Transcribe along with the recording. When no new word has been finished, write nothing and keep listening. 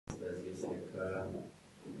că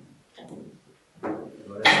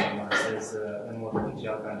doresc să lansez în mod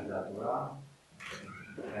oficial candidatura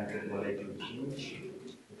pentru Colegiul 5.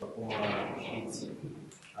 După cum știți,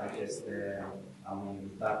 am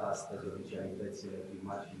invitat astăzi oficialitățile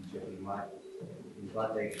primari și viceprimari din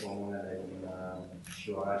toate comunele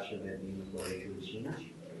și orașele din Colegiul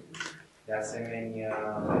 5. De asemenea,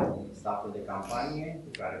 staful de campanie cu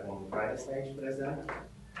care vom lucra este aici prezent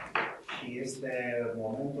și este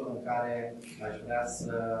momentul în care aș vrea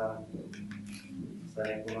să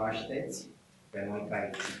ne cunoașteți pe noi ca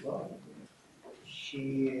echipă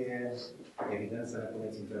și, evident, să ne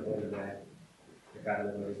puneți întrebările pe care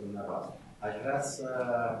le doriți dumneavoastră. Aș vrea să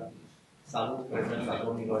salut prezența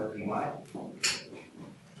domnilor primari.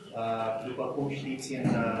 După cum știți,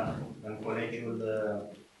 în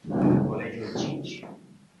Colegiul 5,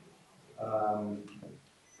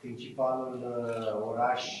 principalul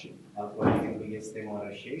oraș al colegiului este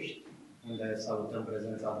Mărășești, unde salutăm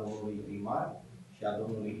prezența domnului primar și a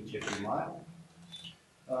domnului viceprimar.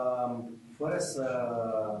 Fără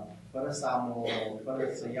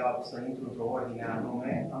să intru într-o ordine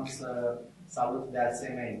anume, am să salut de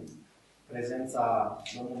asemenea prezența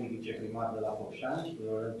domnului viceprimar de la Focșani,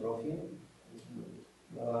 Laurentiu Trofim,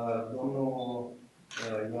 domnul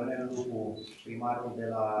Ionel Lupu, primarul de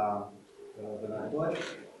la Vânători,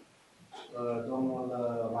 domnul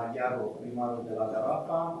Maghiaru, primarul de la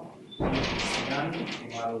Garafa, Cristian,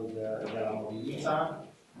 primarul de la Mobilița,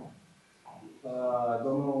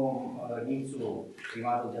 domnul Nițu,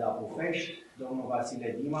 primarul de la Pufești, domnul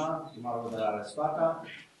Vasile Dima, primarul de la Răsfaca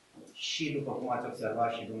și, după cum ați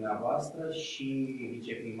observat și dumneavoastră, și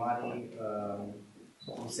viceprimarii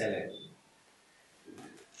USL.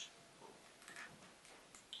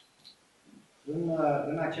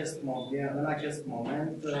 În acest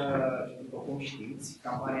moment, după cum știți,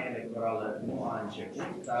 campania electorală nu a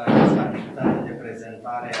început, dar această activitate de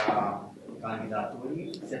prezentare a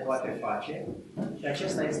candidaturii se poate face și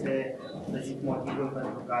acesta este, să zic, motivul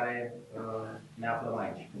pentru care ne aflăm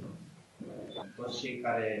aici. Toți cei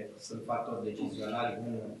care sunt factori decizionali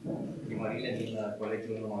în primările din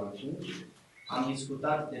Colegiul numărul 5 am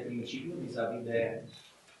discutat de principiu vis-a-vis de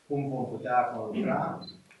cum vom putea conlucra.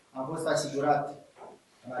 Am fost asigurat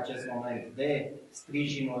în acest moment de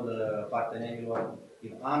sprijinul partenerilor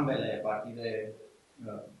din ambele partide,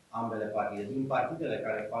 din partidele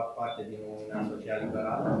care fac parte din Uniunea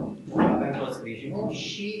Social-Liberală. Avem tot sprijinul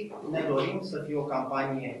și ne dorim să fie o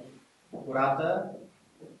campanie curată,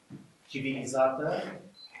 civilizată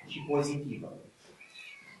și pozitivă.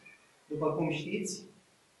 După cum știți,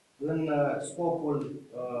 în scopul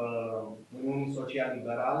Uniunii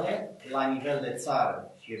Social-Liberale, la nivel de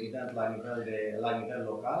țară și, evident, la nivel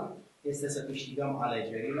local, este să câștigăm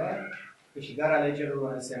alegerile, câștigarea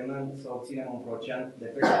alegerilor însemnând să obținem un procent de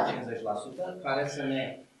peste 50%, care să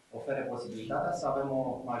ne ofere posibilitatea să avem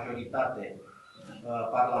o majoritate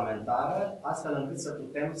parlamentară, astfel încât să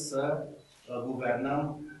putem să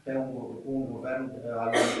guvernăm cu un guvern al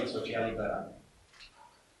Uniunii Social-Liberale.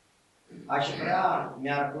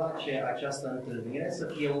 Mi-ar place această întâlnire să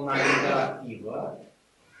fie una interactivă,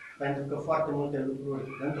 pentru că foarte multe lucruri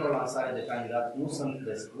într-o lansare de candidat nu sunt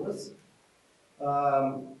de spus.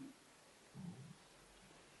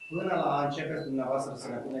 Până la începeți dumneavoastră să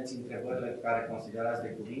ne puneți întrebările care considerați de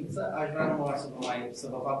cuvință, aș vrea numai să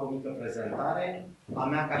vă fac o mică prezentare a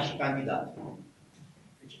mea ca și candidat.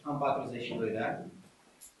 Deci am 42 de ani,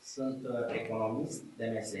 sunt economist de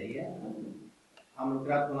meserie. Am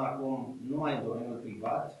lucrat până acum numai în domeniul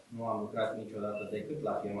privat, nu am lucrat niciodată decât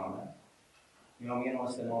la firma mea. În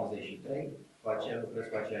 1993 lucrez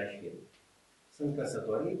cu aceeași firmă. Sunt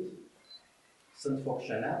căsătorit, sunt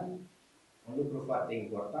focșănean, un lucru foarte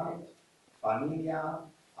important, familia,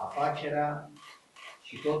 afacerea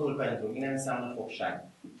și totul pentru mine înseamnă Focșani.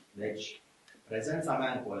 Deci, prezența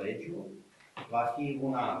mea în colegiu va fi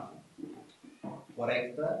una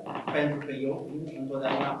corectă, pentru că eu vin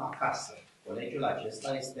întotdeauna acasă. Colegiul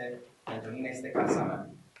acesta pentru mine este casa mea.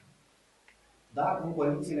 Dar în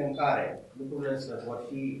condițiile în care lucrurile vor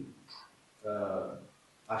fi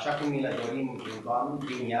așa cum mi le dorim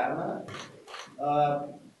din iarnă,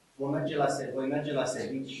 voi merge la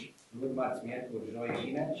servici luni, marți, miercuri, joi,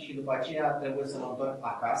 vineri și după aceea trebuie să mă întorc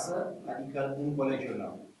acasă, adică în colegiul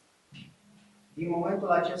meu. Din momentul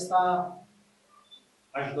acesta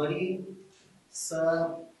aș dori să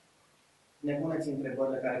ne puneți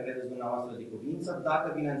întrebările care credeți dumneavoastră de cuvință,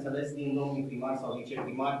 dacă, bineînțeles, din domnul primar sau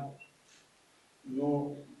viceprimar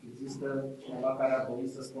nu există cineva care ar dori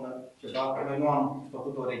să spună ceva. Noi nu am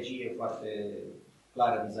făcut o regie foarte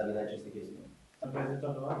clară vis-a-vis de aceste chestiuni. Am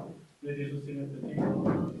prezentat doar, lege susține pe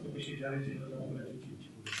timpul să câștige alegerile la Colegiul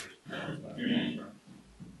 5.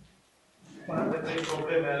 trei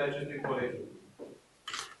probleme ale acestui colegiu.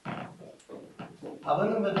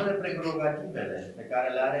 Având în vedere prerogativele pe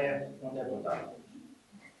care le are un deputat,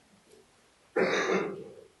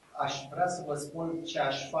 aș vrea să vă spun ce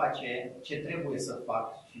aș face, ce trebuie să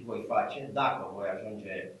fac și voi face dacă voi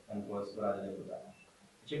ajunge în postura de deputat.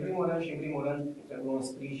 Deci, în primul rând și în primul rând, trebuie un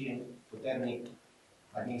sprijin puternic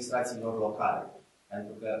administrațiilor locale.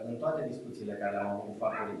 Pentru că în toate discuțiile care le-am avut cu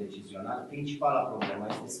factorii decizionali, principala problemă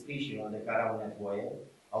este sprijinul de care au nevoie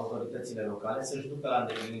autoritățile locale să-și ducă la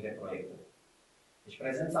îndeplinire proiectul. Deci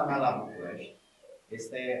prezența mea la București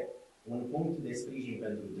este un punct de sprijin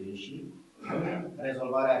pentru dânsii în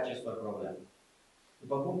rezolvarea acestor probleme.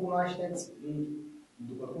 După cum cunoașteți,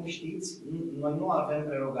 după cum știți, noi nu avem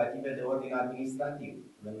prerogative de ordin administrativ.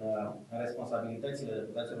 În responsabilitățile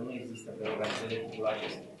deputaților nu există prerogative de tipul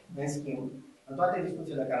acesta. În schimb, în toate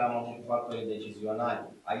discuțiile care am avut cu factorii decizionali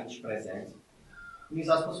aici prezenți, mi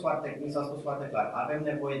s-a spus foarte clar, avem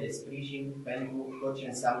nevoie de sprijin pentru tot ce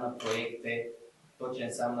înseamnă proiecte, tot ce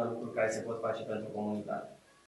înseamnă lucruri care se pot face pentru comunitate.